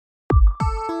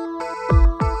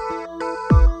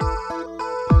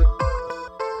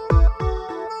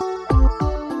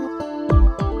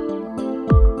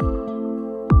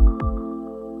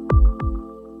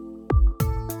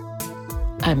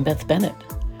I'm Beth Bennett.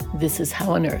 This is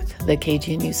How on Earth, the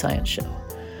KGNU Science Show.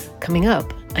 Coming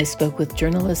up, I spoke with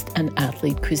journalist and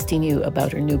athlete Christine Yu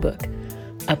about her new book,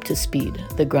 Up to Speed,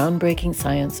 the groundbreaking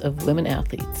science of women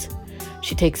athletes.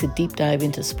 She takes a deep dive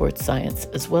into sports science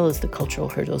as well as the cultural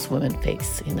hurdles women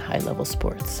face in high-level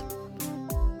sports.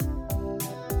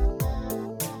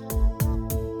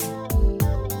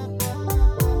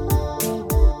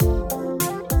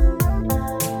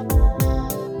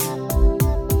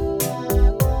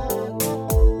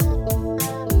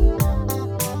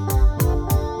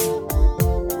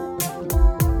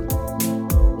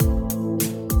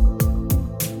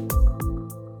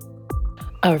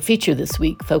 Our feature this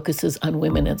week focuses on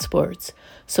women in sports.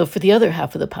 So for the other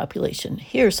half of the population,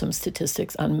 here are some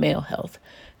statistics on male health,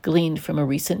 gleaned from a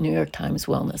recent New York Times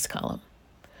wellness column.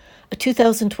 A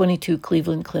 2022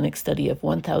 Cleveland Clinic study of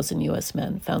 1,000 U.S.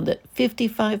 men found that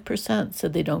 55%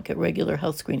 said they don't get regular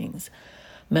health screenings.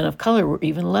 Men of color were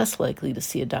even less likely to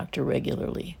see a doctor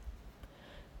regularly.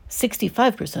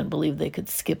 65% believe they could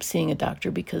skip seeing a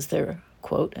doctor because they're,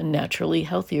 quote, naturally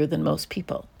healthier than most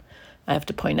people. I have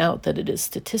to point out that it is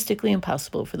statistically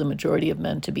impossible for the majority of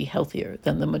men to be healthier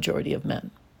than the majority of men.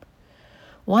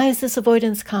 Why is this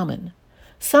avoidance common?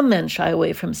 Some men shy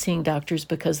away from seeing doctors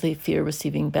because they fear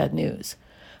receiving bad news.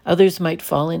 Others might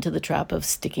fall into the trap of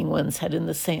sticking one's head in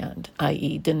the sand,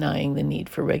 i.e., denying the need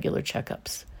for regular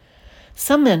checkups.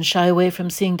 Some men shy away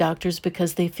from seeing doctors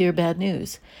because they fear bad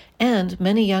news, and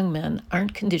many young men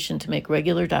aren't conditioned to make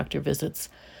regular doctor visits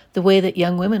the way that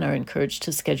young women are encouraged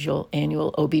to schedule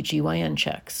annual OB/GYN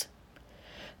checks.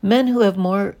 Men who have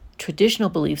more traditional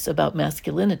beliefs about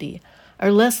masculinity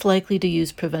are less likely to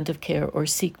use preventive care or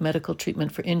seek medical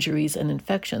treatment for injuries and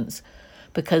infections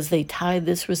because they tie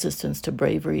this resistance to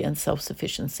bravery and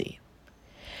self-sufficiency.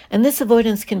 And this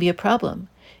avoidance can be a problem.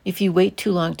 If you wait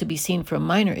too long to be seen for a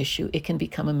minor issue, it can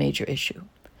become a major issue.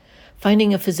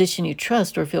 Finding a physician you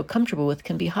trust or feel comfortable with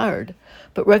can be hard,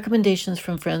 but recommendations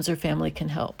from friends or family can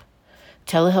help.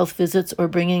 Telehealth visits or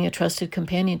bringing a trusted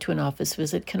companion to an office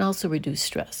visit can also reduce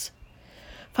stress.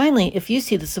 Finally, if you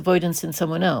see this avoidance in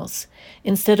someone else,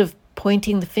 instead of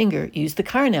pointing the finger, use the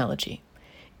car analogy.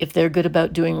 If they're good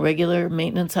about doing regular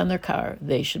maintenance on their car,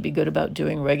 they should be good about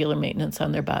doing regular maintenance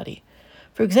on their body.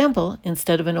 For example,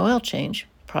 instead of an oil change,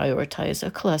 prioritize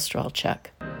a cholesterol check.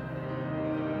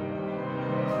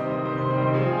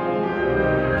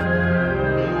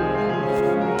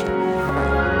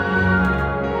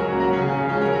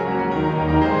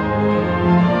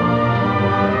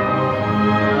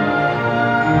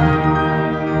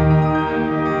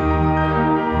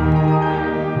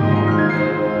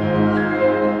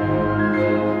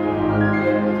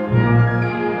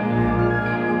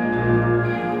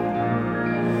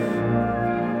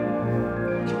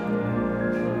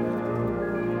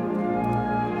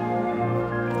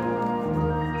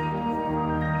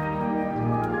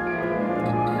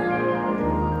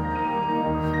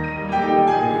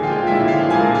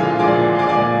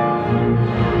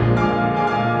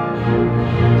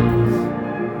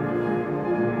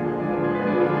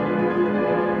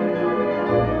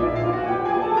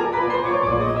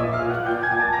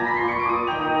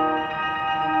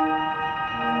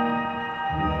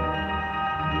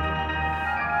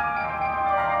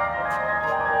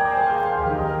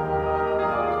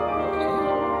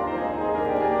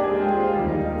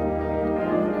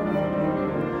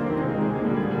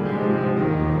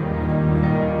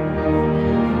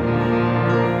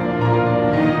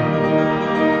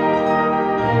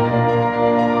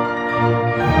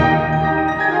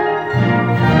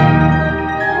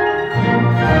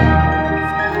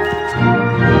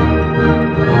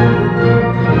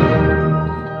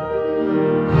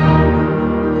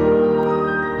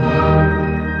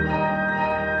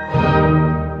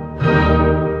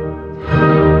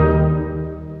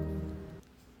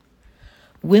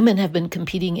 Women have been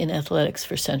competing in athletics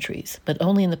for centuries, but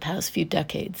only in the past few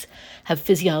decades have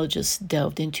physiologists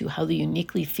delved into how the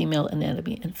uniquely female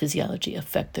anatomy and physiology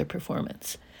affect their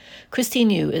performance. Christine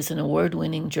Yu is an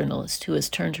award-winning journalist who has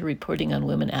turned her reporting on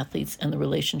women athletes and the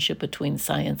relationship between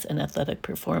science and athletic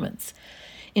performance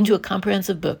into a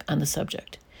comprehensive book on the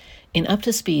subject. In Up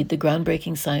to Speed, the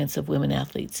groundbreaking science of women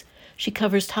athletes, she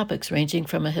covers topics ranging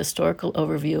from a historical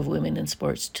overview of women in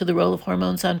sports to the role of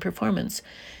hormones on performance,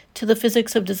 to the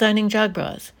physics of designing jog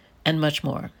bras, and much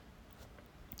more.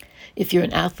 If you're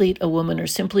an athlete, a woman, or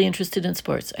simply interested in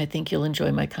sports, I think you'll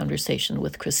enjoy my conversation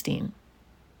with Christine.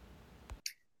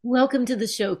 Welcome to the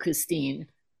show, Christine.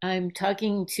 I'm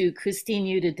talking to Christine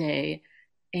Yu today,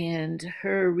 and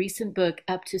her recent book,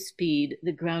 Up to Speed,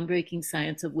 The Groundbreaking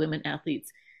Science of Women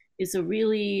Athletes, is a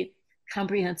really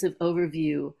comprehensive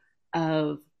overview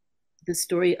of the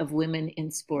story of women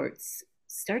in sports,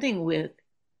 starting with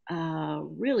a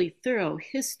really thorough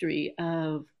history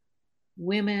of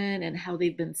women and how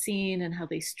they've been seen and how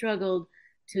they struggled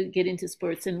to get into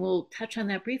sports. And we'll touch on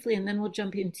that briefly, and then we'll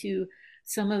jump into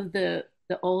some of the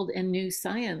old and new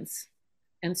science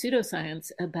and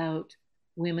pseudoscience about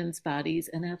women's bodies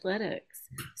and athletics.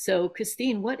 So,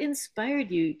 Christine, what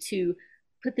inspired you to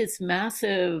put this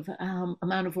massive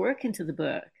amount of work into the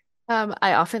book?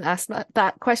 I often ask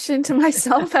that question to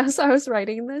myself as I was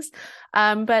writing this.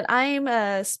 But I'm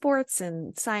a sports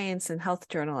and science and health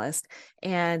journalist,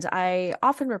 and I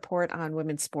often report on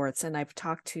women's sports. And I've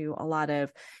talked to a lot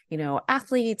of,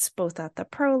 athletes, both at the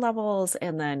pro levels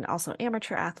and then also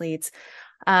amateur athletes.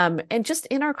 And just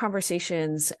in our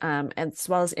conversations, as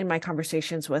well as in my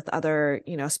conversations with other,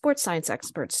 sports science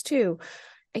experts too,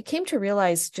 I came to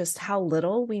realize just how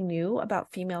little we knew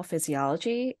about female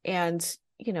physiology. And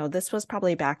this was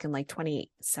probably back in like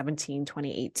 2017,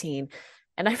 2018.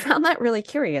 And I found that really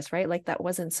curious, right? Like that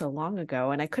wasn't so long ago.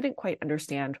 And I couldn't quite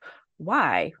understand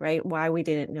why, right? Why we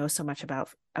didn't know so much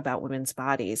about women's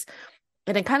bodies.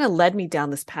 And it kind of led me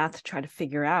down this path to try to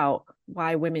figure out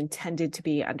why women tended to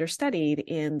be understudied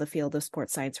in the field of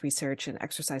sports science research and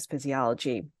exercise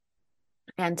physiology.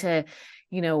 And to,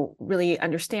 really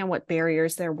understand what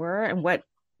barriers there were and what,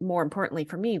 more importantly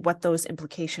for me, what those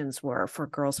implications were for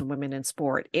girls and women in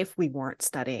sport if we weren't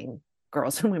studying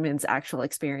girls and women's actual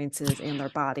experiences and their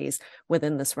bodies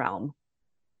within this realm.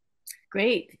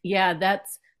 Great. Yeah,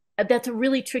 that's a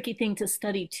really tricky thing to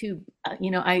study too.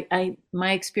 I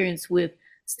my experience with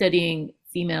studying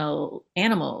female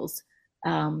animals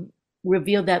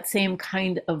revealed that same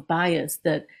kind of bias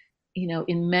that,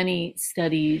 in many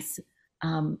studies,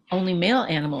 only male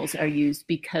animals are used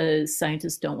because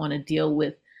scientists don't want to deal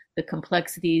with the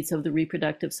complexities of the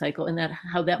reproductive cycle and that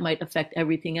how that might affect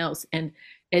everything else. And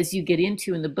as you get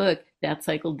into in the book, that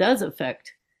cycle does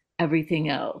affect everything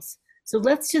else. So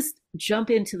let's just jump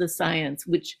into the science,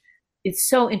 which is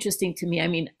so interesting to me. I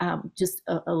mean, just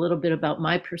a little bit about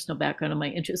my personal background and my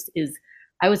interest is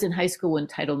I was in high school when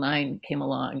Title IX came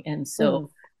along. And Mm.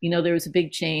 so, there was a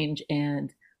big change,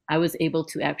 and I was able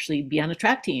to actually be on a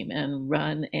track team and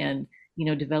run and,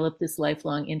 develop this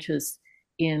lifelong interest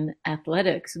in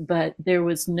athletics. But there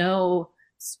was no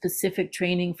specific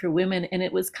training for women. And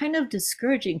it was kind of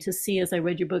discouraging to see as I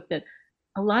read your book that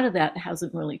a lot of that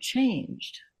hasn't really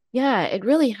changed. Yeah, it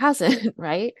really hasn't,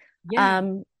 right? Yeah.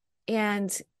 Um,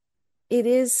 and it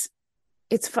is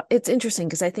it's interesting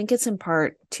because I think it's in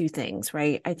part two things,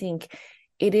 right? I think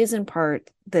it is in part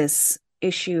this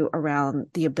issue around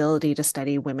the ability to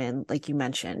study women, like you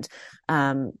mentioned,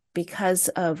 because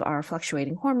of our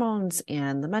fluctuating hormones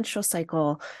and the menstrual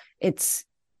cycle. It's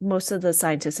most of the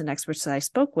scientists and experts that I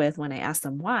spoke with, when I asked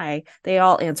them why, they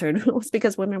all answered it was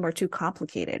because women were too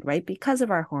complicated, right? Because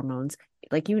of our hormones,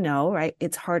 like right?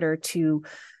 It's harder to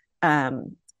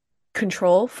um,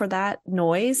 control for that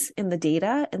noise in the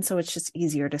data. And so it's just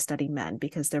easier to study men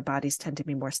because their bodies tend to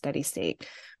be more steady state.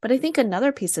 But I think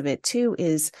another piece of it too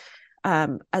is,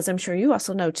 as I'm sure you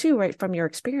also know too, right, from your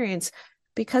experience,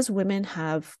 because women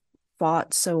have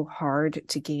fought so hard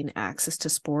to gain access to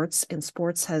sports, and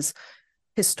sports has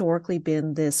historically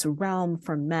been this realm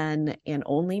for men and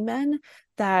only men,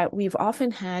 that we've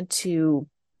often had to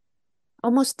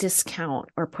almost discount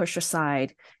or push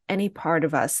aside any part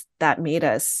of us that made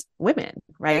us women,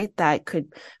 right? That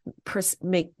could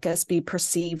make us be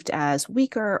perceived as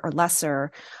weaker or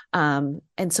lesser. And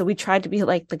so we tried to be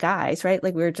like the guys, right?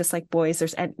 Like we were just like boys.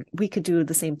 And we could do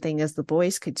the same thing as the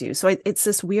boys could do. So it's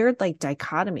this weird like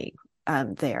dichotomy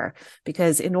there,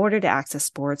 because in order to access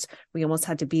sports, we almost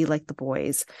had to be like the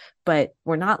boys, but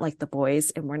we're not like the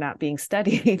boys and we're not being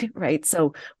studied, right?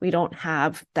 So we don't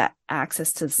have that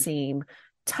access to the same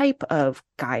type of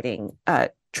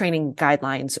training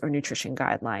guidelines or nutrition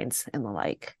guidelines and the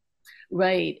like.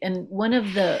 Right. And one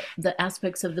of the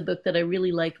aspects of the book that I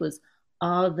really liked was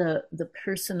all the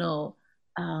personal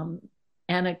um,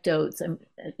 anecdotes. And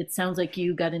it sounds like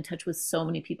you got in touch with so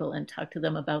many people and talked to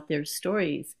them about their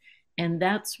stories. And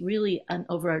that's really an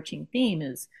overarching theme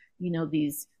is,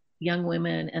 these young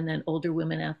women and then older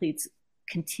women athletes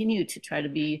continue to try to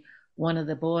be one of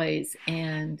the boys.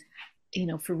 And,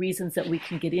 for reasons that we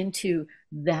can get into,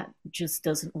 that just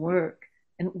doesn't work.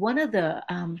 And one of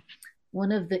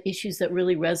the issues that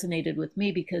really resonated with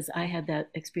me because I had that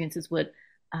experience is what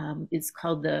is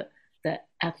called the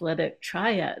athletic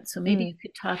triad. So maybe Mm. you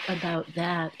could talk about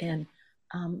that and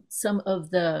some of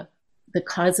the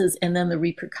causes and then the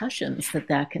repercussions that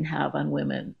that can have on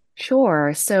women.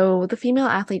 Sure. So the female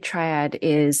athlete triad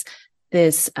is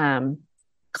this.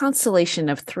 constellation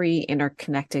of three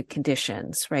interconnected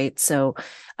conditions, right? So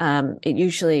it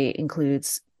usually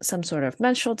includes some sort of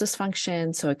menstrual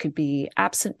dysfunction. So it could be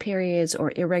absent periods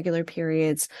or irregular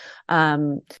periods,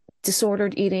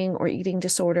 disordered eating or eating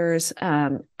disorders,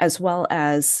 as well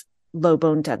as low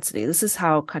bone density. This is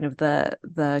how kind of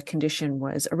the condition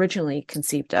was originally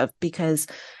conceived of, because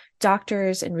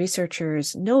doctors and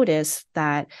researchers noticed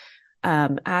that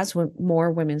as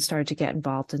more women started to get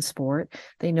involved in sport,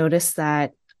 they noticed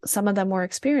that some of them were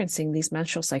experiencing these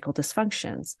menstrual cycle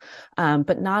dysfunctions.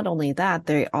 But not only that,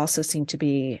 they also seem to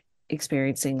be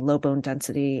experiencing low bone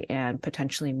density and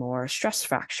potentially more stress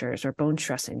fractures or bone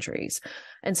stress injuries.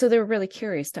 And so they were really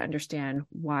curious to understand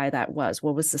why that was.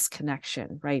 What was this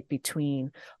connection, right,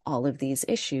 between all of these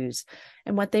issues?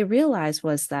 And what they realized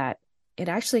was that it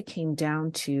actually came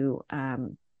down to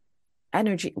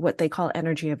energy, what they call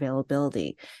energy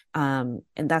availability. And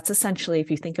that's essentially, if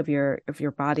you think of your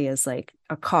body as like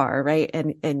a car, right?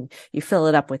 And you fill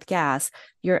it up with gas,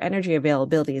 your energy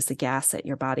availability is the gas that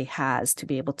your body has to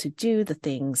be able to do the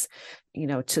things,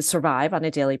 to survive on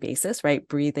a daily basis, right?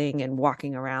 Breathing and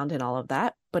walking around and all of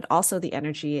that, but also the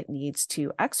energy it needs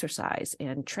to exercise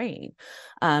and train.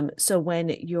 So when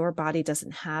your body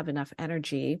doesn't have enough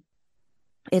energy,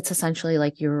 it's essentially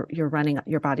like your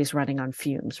body's running on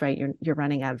fumes, right? You're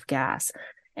running out of gas,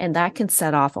 and that can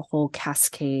set off a whole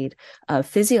cascade of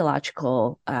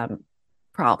physiological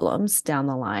problems down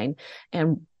the line,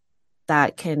 and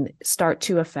that can start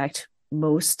to affect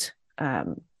most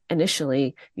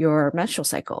initially your menstrual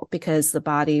cycle, because the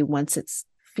body, once it's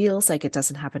feels like it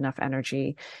doesn't have enough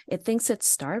energy, it thinks it's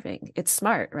starving. It's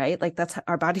smart, right? Like that's how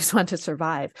our bodies want to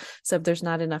survive. So if there's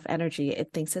not enough energy,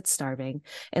 it thinks it's starving.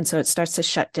 And so it starts to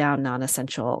shut down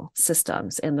non-essential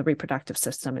systems. And the reproductive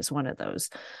system is one of those.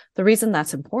 The reason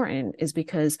that's important is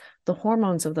because the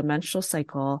hormones of the menstrual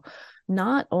cycle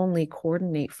not only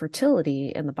coordinate fertility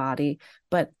in the body,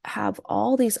 but have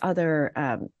all these other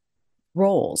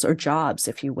roles or jobs,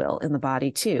 if you will, in the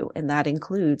body too. And that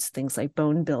includes things like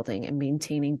bone building and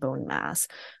maintaining bone mass,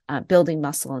 building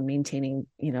muscle and maintaining,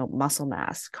 muscle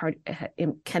mass,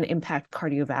 can impact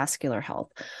cardiovascular health.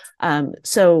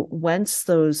 So once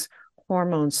those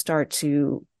hormones start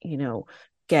to,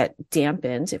 get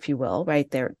dampened, if you will,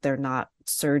 right? They're not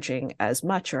surging as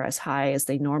much or as high as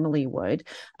they normally would.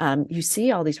 You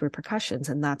see all these repercussions,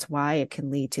 and that's why it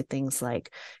can lead to things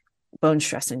like bone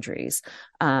stress injuries,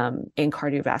 and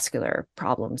cardiovascular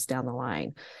problems down the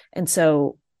line. And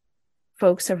so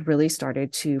folks have really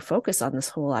started to focus on this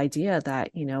whole idea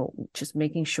that, just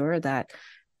making sure that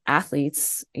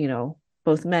athletes,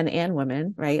 both men and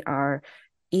women, right, are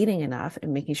eating enough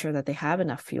and making sure that they have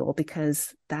enough fuel,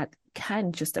 because that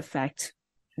can just affect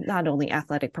not only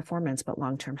athletic performance, but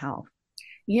long-term health.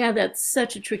 Yeah, that's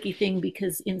such a tricky thing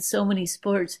because in so many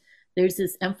sports, there's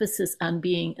this emphasis on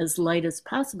being as light as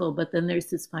possible, but then there's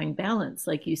this fine balance,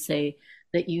 like you say,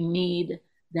 that you need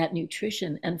that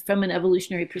nutrition. And from an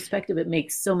evolutionary perspective, it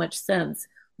makes so much sense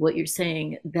what you're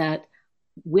saying, that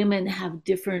women have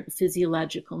different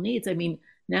physiological needs. I mean,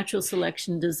 natural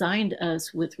selection designed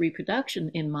us with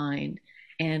reproduction in mind,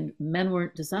 and men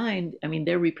weren't designed. I mean,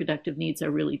 their reproductive needs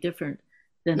are really different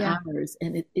than Yeah. ours.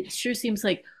 And it sure seems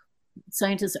like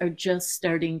scientists are just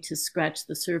starting to scratch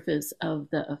the surface of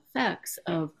the effects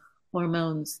of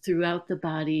hormones throughout the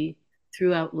body,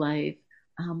 throughout life.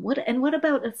 What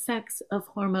about effects of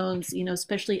hormones,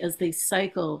 especially as they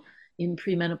cycle in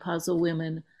premenopausal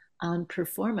women on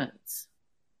performance?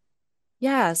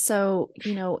 Yeah. So,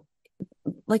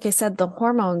 like I said, the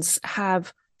hormones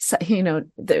have,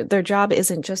 their job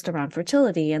isn't just around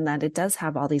fertility, and that it does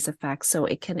have all these effects. So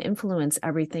it can influence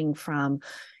everything from,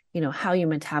 how you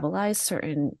metabolize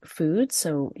certain foods.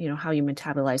 So, how you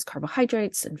metabolize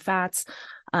carbohydrates and fats.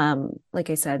 Like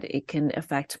I said, it can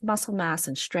affect muscle mass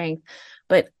and strength,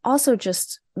 but also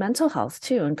just mental health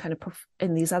too, and kind of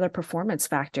in these other performance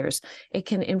factors. It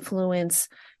can influence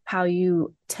how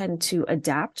you tend to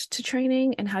adapt to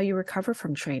training and how you recover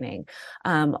from training.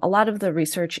 A lot of the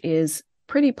research is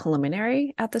pretty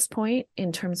preliminary at this point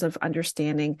in terms of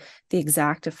understanding the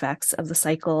exact effects of the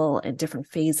cycle and different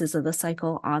phases of the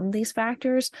cycle on these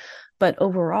factors. But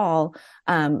overall,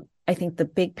 I think the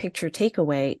big picture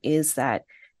takeaway is that,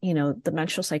 the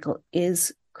menstrual cycle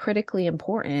is critically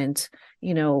important,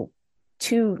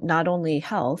 to not only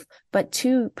health, but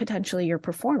to potentially your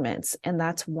performance. And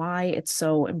that's why it's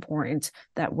so important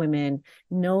that women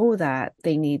know that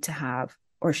they need to have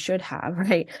or should have,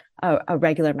 right, a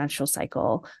regular menstrual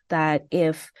cycle, that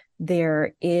if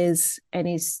there is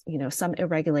any, some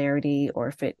irregularity, or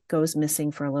if it goes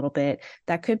missing for a little bit,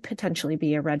 that could potentially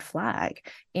be a red flag.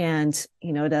 And,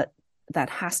 that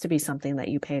has to be something that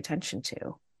you pay attention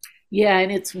to. Yeah,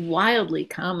 and it's wildly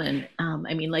common.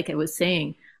 I mean, like I was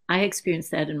saying, I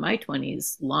experienced that in my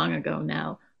 20s long ago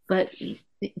now. But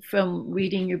from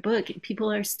reading your book,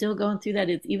 people are still going through that.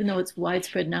 It's, even though it's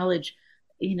widespread knowledge,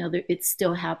 it's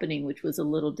still happening, which was a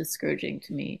little discouraging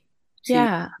to me to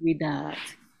Yeah, read that.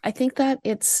 I think that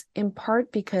it's in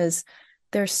part because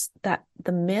there's that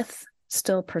the myth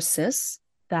still persists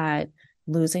that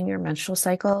losing your menstrual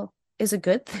cycle is a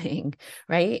good thing,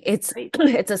 right? It's Right,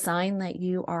 it's a sign that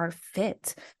you are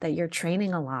fit, that you're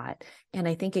training a lot. And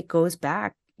I think it goes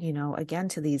back, again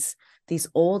to these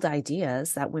old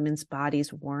ideas that women's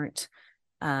bodies weren't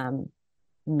um,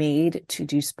 made to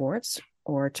do sports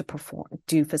or to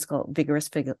do vigorous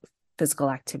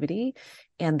physical activity,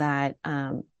 and that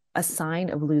a sign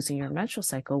of losing your menstrual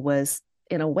cycle was,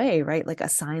 in a way, right, like a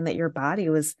sign that your body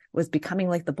was becoming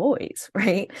like the boys,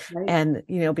 right, right,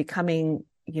 and becoming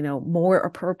more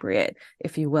appropriate,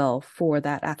 if you will, for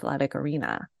that athletic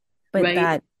arena. But right,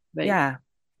 that, right. yeah,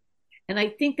 And I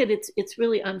think that it's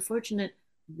really unfortunate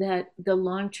that the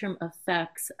long-term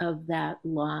effects of that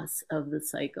loss of the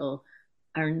cycle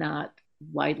are not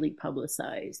widely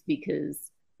publicized,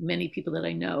 because many people that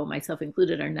I know, myself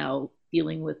included, are now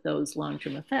dealing with those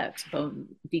long-term effects,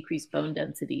 decreased bone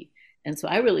density. And so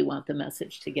I really want the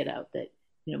message to get out that,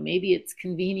 maybe it's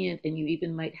convenient, and you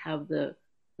even might have the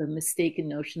mistaken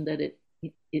notion that it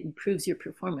improves your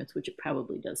performance, which it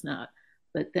probably does not.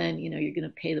 But then, you're going to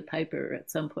pay the piper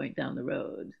at some point down the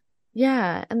road.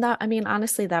 yeah. And that, I mean,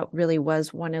 honestly, that really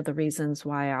was one of the reasons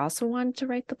why I also wanted to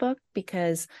write the book,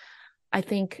 because I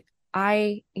think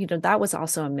that was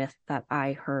also a myth that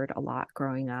I heard a lot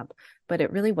growing up, but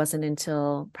it really wasn't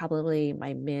until probably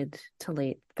my mid to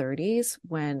late 30s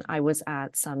when I was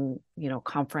at some,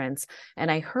 conference,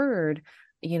 and I heard,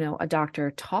 a doctor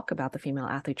talk about the female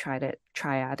athlete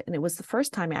triad. And it was the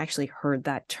first time I actually heard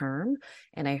that term.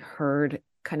 And I heard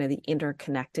kind of the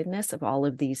interconnectedness of all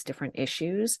of these different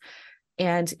issues.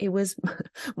 And it was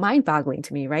mind boggling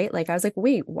to me, right? Like, I was like,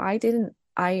 wait, why didn't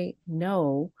I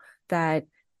know that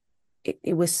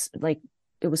it was like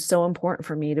it was so important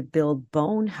for me to build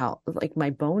bone health, like my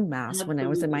bone mass, when I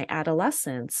was in my Absolutely.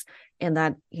 adolescence, and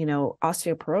that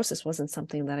osteoporosis wasn't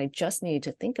something that I just needed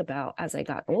to think about as I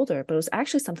got older, but it was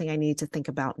actually something I needed to think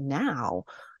about now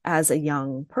as a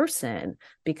young person,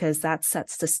 because that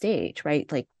sets the stage,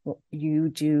 right? Like,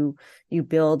 you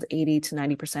build 80 to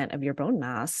 90% of your bone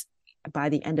mass by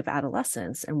the end of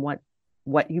adolescence, and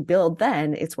what you build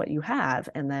then, it's what you have,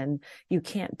 and then you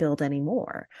can't build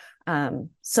anymore.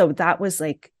 So that was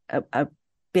like a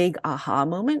big aha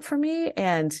moment for me.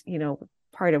 And,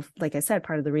 part of, like I said,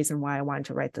 part of the reason why I wanted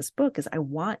to write this book is I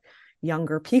want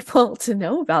younger people to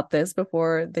know about this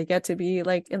before they get to be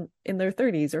like in their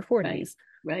 30s or Right, 40s.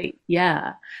 right.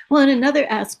 Yeah. Well, and another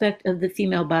aspect of the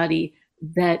female body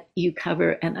that you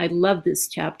cover, and I love this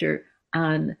chapter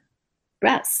on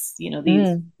breasts, these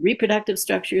Mm. reproductive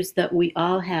structures that we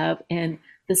all have. And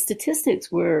the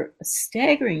statistics were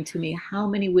staggering to me, how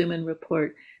many women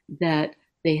report that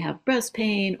they have breast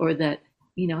pain, or that,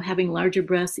 having larger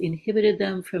breasts inhibited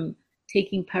them from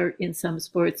taking part in some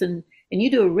sports. And you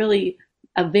do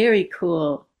a very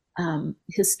cool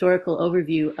historical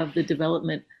overview of the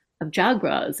development of jog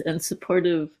bras and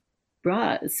supportive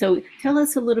bras. So tell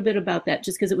us a little bit about that,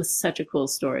 just because it was such a cool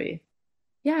story.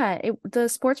 Yeah, the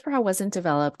sports bra wasn't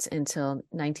developed until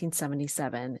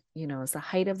 1977. It was the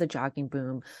height of the jogging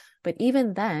boom. But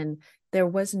even then, there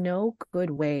was no good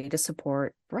way to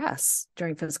support breasts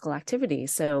during physical activity.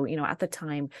 So, at the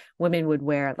time, women would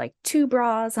wear like two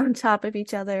bras on top of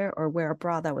each other, or wear a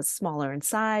bra that was smaller in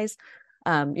size.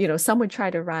 Some would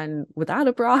try to run without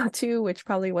a bra too, which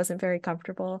probably wasn't very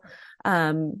comfortable.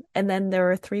 And then there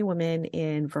were three women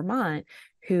in Vermont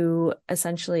who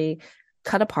essentially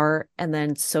cut apart and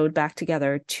then sewed back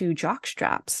together two jock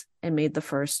straps and made the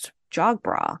first jog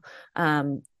bra.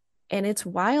 Um, and it's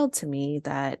wild to me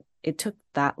that it took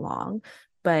that long,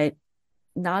 but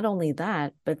not only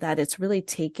that, but that it's really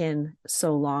taken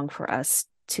so long for us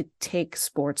to take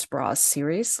sports bras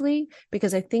seriously,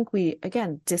 because I think we,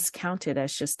 again, discount it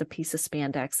as just a piece of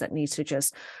spandex that needs to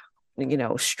just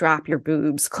strap your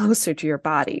boobs closer to your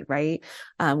body, right?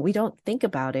 We don't think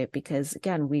about it because,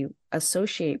 again, we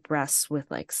associate breasts with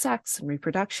like sex and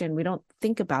reproduction. We don't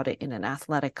think about it in an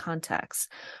athletic context.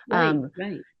 Right,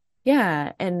 right.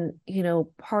 Yeah, and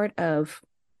part of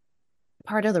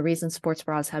the reason sports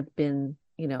bras have been,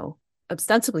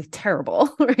 ostensibly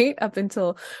terrible, right, up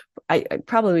until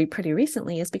probably pretty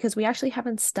recently, is because we actually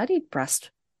haven't studied breast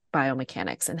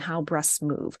biomechanics and how breasts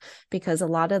move, because a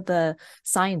lot of the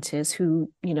scientists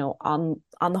who, on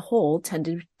the whole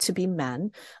tended to be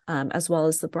men, as well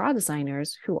as the bra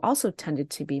designers who also tended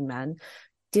to be men,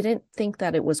 didn't think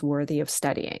that it was worthy of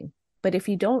studying. But if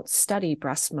you don't study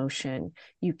breast motion,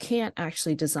 you can't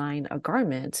actually design a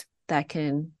garment that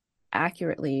can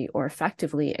accurately or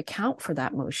effectively account for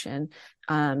that motion,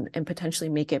 and potentially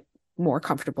make it more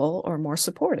comfortable or more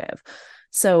supportive.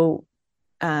 So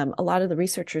a lot of the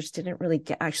researchers didn't really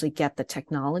actually get the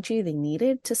technology they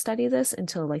needed to study this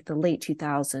until like the late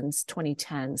 2000s,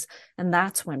 2010s. And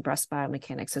that's when breast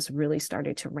biomechanics has really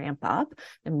started to ramp up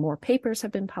and more papers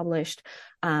have been published.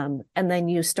 And then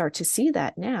you start to see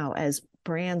that now as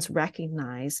brands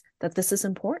recognize that this is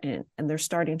important, and they're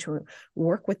starting to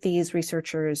work with these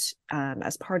researchers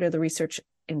as part of the research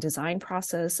and design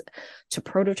process to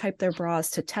prototype their bras,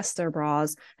 to test their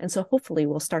bras. And so hopefully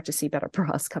we'll start to see better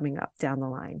bras coming up down the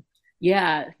line.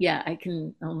 Yeah, I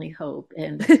can only hope.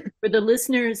 And for the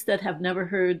listeners that have never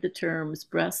heard the terms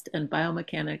breast and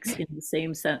biomechanics in the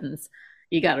same sentence,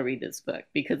 you got to read this book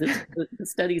because the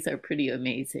studies are pretty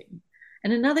amazing.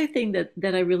 And another thing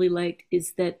that I really liked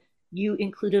is that you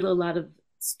included a lot of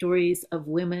stories of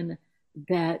women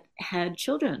that had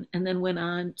children and then went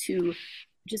on to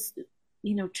just,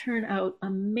 turn out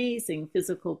amazing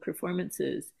physical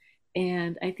performances.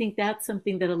 And I think that's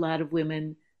something that a lot of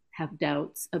women have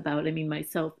doubts about. I mean,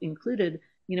 myself included.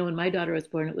 When my daughter was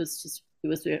born, it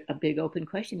was a big open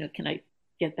question of, can I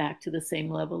get back to the same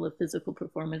level of physical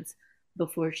performance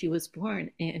before she was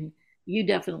born? And you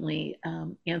definitely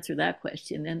answer that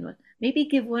question, and maybe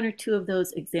give one or two of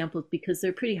those examples because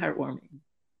they're pretty heartwarming.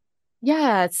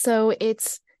 Yeah, so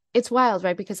it's wild,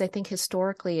 right? Because I think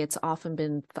historically it's often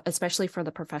been, especially for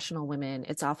the professional women,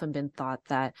 it's often been thought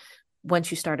that once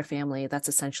you start a family, that's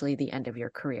essentially the end of your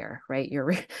career, right?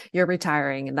 You're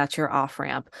retiring, and that's your off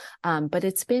ramp. But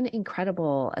it's been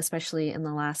incredible, especially in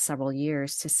the last several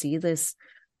years, to see this,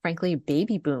 frankly,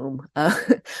 baby boom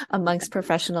amongst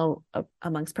professional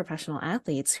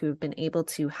athletes who have been able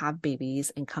to have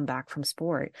babies and come back from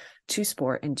sport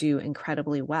and do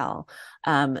incredibly well.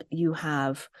 You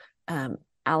have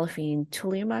Alafine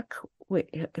Tuliamuk,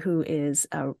 who is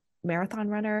a marathon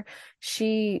runner.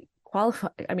 She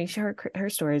qualified. I mean, her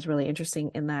story is really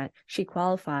interesting in that she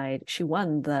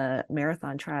won the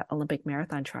Olympic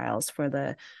marathon trials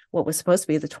for what was supposed to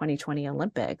be the 2020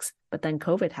 Olympics, but then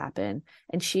COVID happened,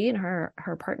 and she and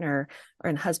her partner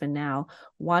and husband now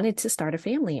wanted to start a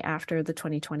family after the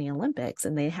 2020 Olympics,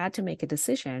 and they had to make a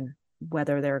decision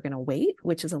whether they're going to wait,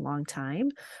 which is a long time,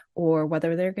 or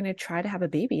whether they're going to try to have a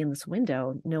baby in this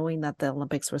window, knowing that the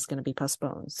Olympics was going to be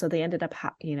postponed. So they ended up,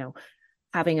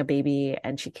 having a baby,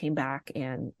 and she came back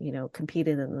and,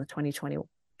 competed in the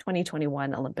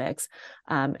 2021 Olympics.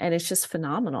 And it's just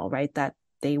phenomenal, right? That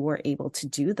they were able to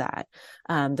do that.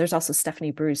 There's also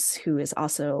Stephanie Bruce, who is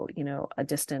also, a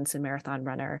distance and marathon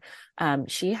runner.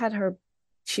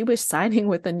 She was signing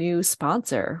with a new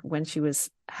sponsor when she was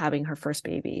having her first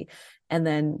baby. And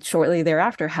then shortly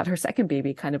thereafter had her second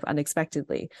baby kind of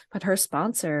unexpectedly. But her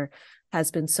sponsor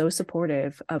has been so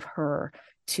supportive of her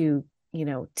to,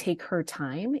 take her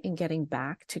time in getting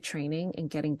back to training and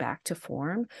getting back to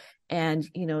form. And,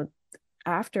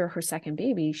 after her second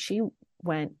baby, she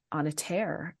went on a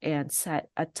tear and set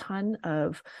a ton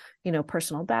of,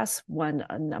 personal bests, won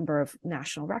a number of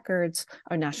national records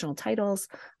or national titles.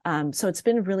 So it's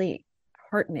been really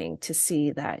heartening to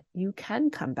see that you can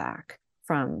come back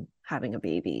from having a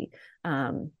baby.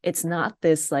 It's not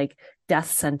this like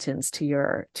death sentence to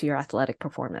your athletic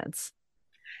performance.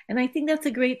 And I think that's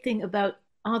a great thing about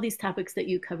all these topics that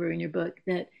you cover in your book,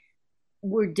 that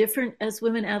we're different as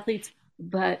women athletes,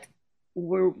 but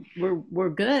we're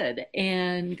good.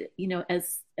 And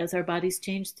as our bodies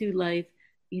change through life,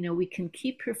 we can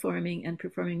keep performing and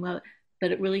performing well,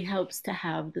 but it really helps to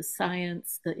have the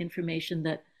science, the information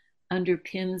that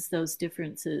underpins those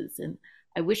differences. And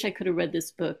I wish I could have read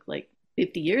this book like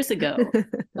 50 years ago,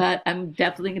 but I'm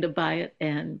definitely going to buy it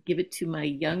and give it to my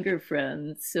younger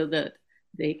friends so that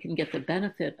they can get the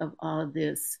benefit of all of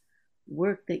this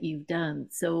work that you've done.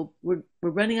 So we're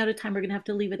running out of time. We're going to have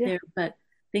to leave it there, but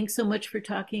thanks so much for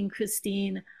talking,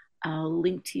 Christine. I'll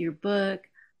link to your book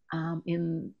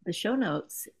in the show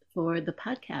notes for the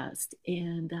podcast.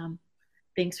 And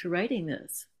thanks for writing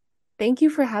this. Thank you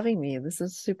for having me. This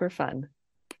is super fun.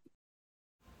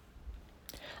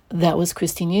 That was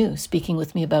Christine Yu speaking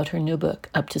with me about her new book,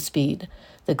 Up to Speed,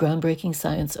 The Groundbreaking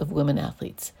Science of Women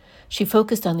Athletes. She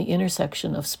focused on the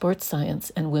intersection of sports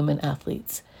science and women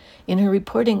athletes. In her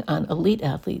reporting on elite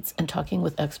athletes and talking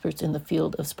with experts in the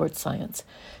field of sports science,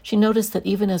 she noticed that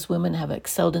even as women have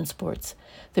excelled in sports,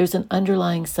 there's an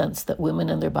underlying sense that women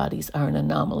and their bodies are an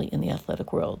anomaly in the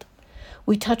athletic world.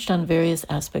 We touched on various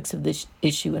aspects of this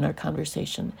issue in our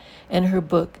conversation, and her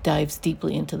book dives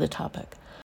deeply into the topic.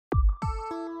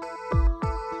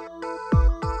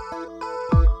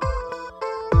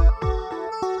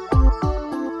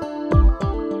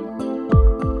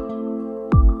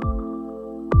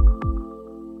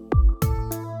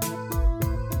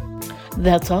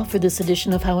 That's all for this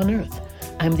edition of How on Earth.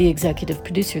 I'm the executive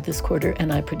producer this quarter,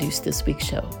 and I produced this week's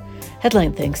show.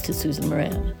 Headline thanks to Susan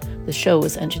Moran. The show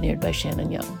was engineered by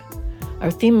Shannon Young. Our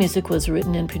theme music was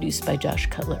written and produced by Josh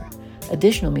Cutler.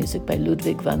 Additional music by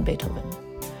Ludwig van Beethoven.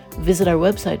 Visit our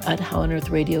website at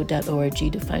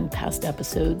howonearthradio.org to find past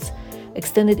episodes,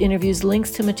 extended interviews,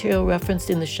 links to material referenced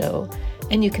in the show,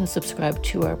 and you can subscribe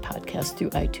to our podcast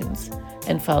through iTunes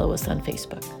and follow us on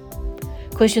Facebook.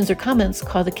 Questions or comments,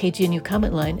 call the KGNU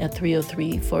comment line at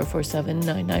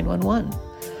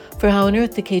 303-447-9911. For How on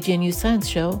Earth, the KGNU Science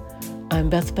Show, I'm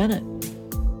Beth Bennett.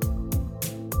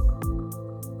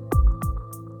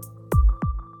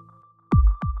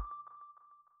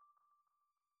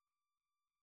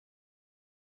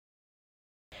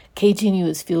 KGNU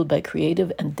is fueled by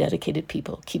creative and dedicated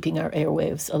people, keeping our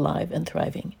airwaves alive and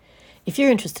thriving. If you're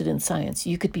interested in science,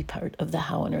 you could be part of the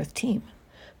How on Earth team.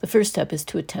 The first step is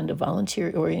to attend a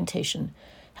volunteer orientation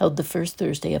held the first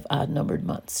Thursday of odd-numbered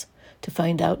months. To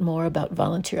find out more about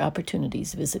volunteer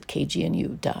opportunities, visit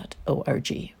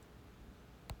kgnu.org.